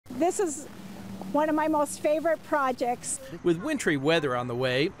This is one of my most favorite projects. With wintry weather on the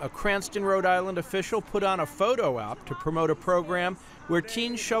way, a Cranston, Rhode Island official put on a photo op to promote a program where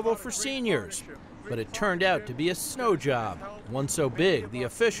teens shovel for seniors. But it turned out to be a snow job, one so big the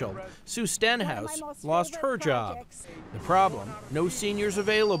official, Sue Stenhouse, lost her job. The problem, no seniors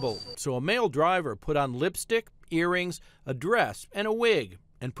available, so a male driver put on lipstick, earrings, a dress, and a wig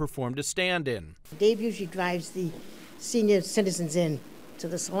and performed a stand-in. Dave usually drives the senior citizens in to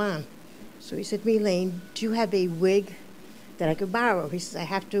the salon. So he said to me, Elaine, do you have a wig that I could borrow? He says, I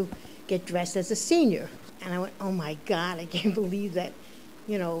have to get dressed as a senior. And I went, oh my God, I can't believe that,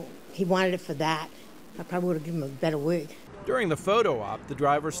 he wanted it for that. I probably would have given him a better wig. During the photo op, the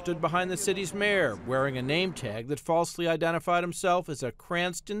driver stood behind the city's mayor, wearing a name tag that falsely identified himself as a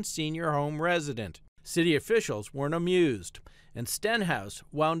Cranston senior home resident. City officials weren't amused, and Stenhouse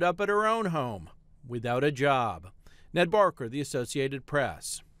wound up at her own home without a job. Ned Barker, The Associated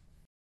Press.